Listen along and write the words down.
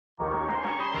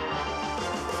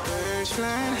Birds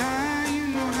flying high, you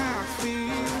know how I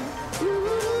feel. Ooh,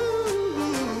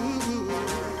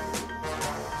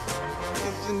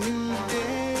 it's a new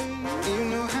day, you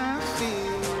know how I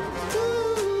feel.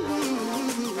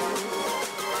 Ooh.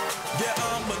 Yeah,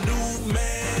 I'm a new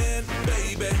man,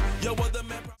 baby. Yo, other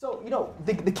man. So, you know,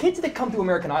 the kids that come through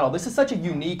American Idol, this is such a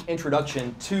unique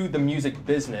introduction to the music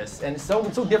business, and it's so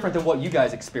different than what you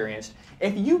guys experienced.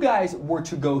 If you guys were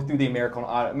to go through the American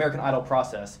Idol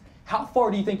process, how far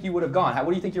do you think you would have gone?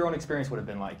 What do you think your own experience would have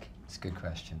been like? It's a good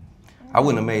question. I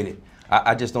wouldn't have made it.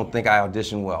 I just don't think I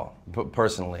auditioned well,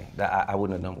 personally. I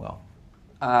wouldn't have done well.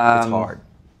 It's hard.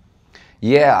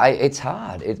 Yeah, it's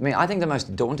hard. I mean, I think the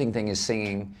most daunting thing is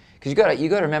singing, because you got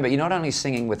to remember, you're not only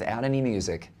singing without any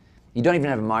music, you don't even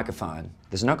have a microphone.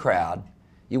 There's no crowd.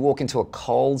 You walk into a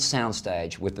cold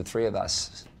soundstage with the three of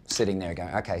us sitting there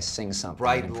going, okay, sing something,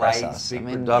 Bright impress lights, us. big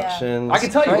productions. I can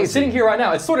tell you, Crazy. sitting here right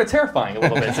now, it's sort of terrifying a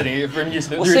little bit sitting here from you.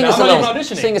 Well, sing us,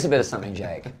 Sing us a bit of something,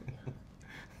 Jake.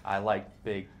 I like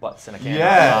big butts and I can't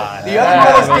Yeah, deny. the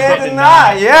other girls can't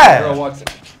deny. Yeah, Girl walks in.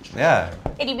 yeah,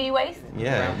 Itty bitty waist?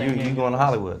 yeah. You going to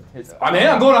Hollywood?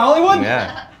 I'm going to Hollywood?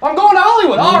 Yeah, I'm going to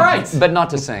Hollywood, all right. But not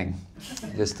to sing.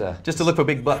 Just just to look for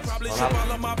big butts.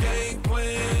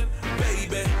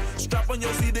 Strap on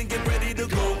your seat and get ready to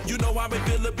go. You know I'm in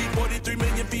Villa B, 43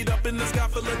 million feet up in the sky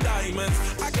full of diamonds.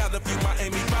 I got a few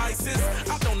Miami vices.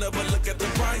 I don't ever look at the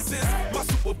prices. My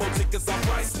Super Bowl tickets are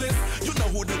priceless. You know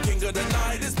who the king of the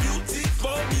night is. Beauty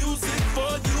for music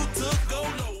for you to go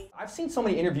low. I've seen so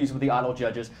many interviews with the Idol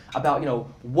judges about, you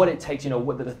know, what it takes, you know,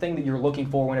 what the thing that you're looking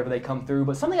for whenever they come through.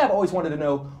 But something I've always wanted to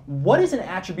know, what is an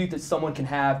attribute that someone can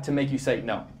have to make you say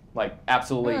no? Like,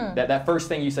 absolutely, that first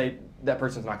thing you say, that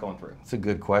person's not going through. It's a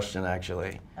good question,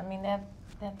 actually. I mean, they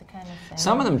have to kind of say.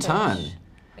 some of them turn.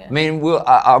 Yeah. I mean,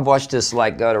 I've watched us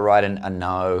like go to write a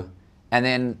no, and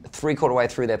then 3/4 way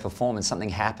through their performance, something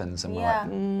happens, and we're like,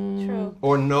 true.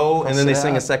 Or no, and then they it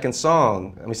sing a out. second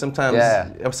song. I mean,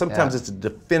 sometimes it's a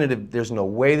definitive, there's no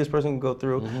way this person can go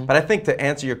through. But I think to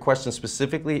answer your question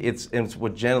specifically, it's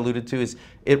what Jen alluded to, is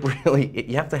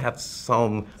you have to have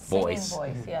some voice.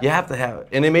 Yeah. You have to have,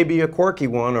 and it may be a quirky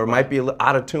one, or it might be a little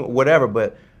out of tune, whatever,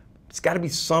 but it's got to be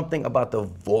something about the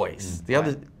voice. The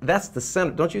other, that's the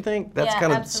center, don't you think? That's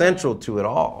kind of central to it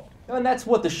all. And that's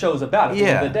what the show's about at the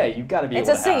end of the day. You've got to be able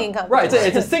to It's a singing competition. Right,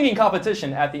 it's a singing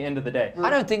competition at the end of the day. I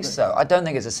don't think so. I don't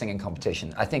think it's a singing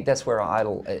competition. I think that's where our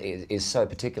Idol is so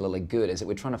particularly good, is that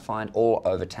we're trying to find all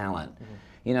over talent.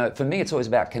 You know, for me, it's always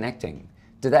about connecting.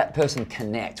 Did that person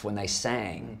connect when they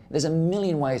sang? There's a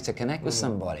million ways to connect with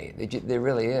somebody. There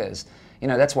really is. You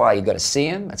know, that's why you got to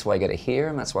see them. That's why you got to hear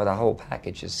them. That's why the whole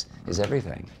package is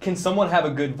everything. Can someone have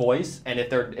a good voice, and if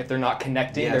they're not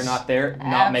connecting, they're not there,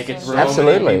 not make it through?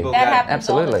 Absolutely. That happens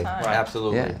all the time. Right.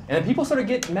 Absolutely. Yeah. And then people sort of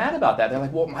get mad about that. They're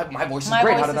like, well, my voice is My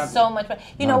great. voice How did is that so much better.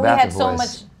 You know, we about had the so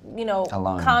voice much, you know,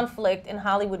 alone. conflict in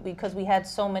Hollywood because we had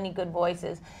so many good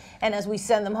voices. And as we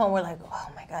send them home, we're like, oh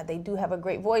my God, they do have a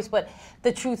great voice. But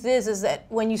the truth is that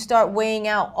when you start weighing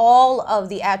out all of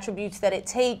the attributes that it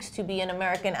takes to be an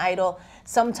American Idol,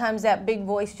 sometimes that big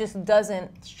voice just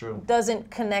doesn't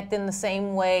connect in the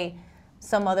same way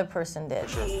some other person did.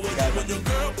 When your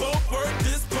girl both work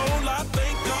this pole, I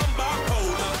think I'm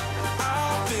bipolar.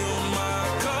 I feel my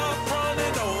cup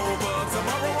running over.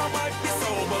 Tomorrow I might be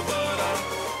sober, but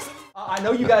I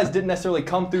know you guys didn't necessarily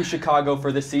come through Chicago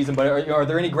for this season, but are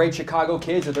there any great Chicago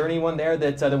kids? Are there anyone there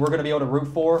that we're going to be able to root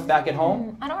for back at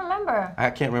home? I don't remember. I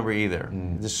can't remember either.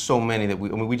 There's so many that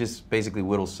we just basically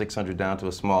whittled 600 down to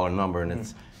a smaller number, and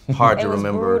it's hard to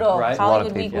remember. It was brutal. Right?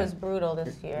 Hollywood Week was brutal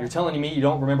this year. You're telling me you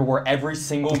don't remember where every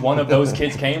single one of those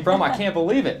kids came from? I can't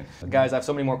believe it. Guys, I have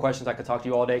so many more questions. I could talk to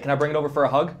you all day. Can I bring it over for a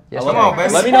hug? Yes, Come on,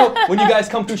 baby. Let me know when you guys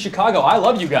come through Chicago. I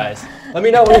love you guys. Let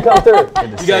me know when you come through.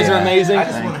 You guys are amazing. I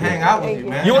just want to hang out with you,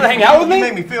 man. You want to hang out with me? You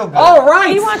make me feel good. All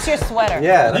right. He wants your sweater.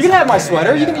 Yeah. You can have my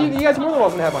sweater. You guys are more than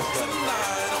welcome to have my sweater.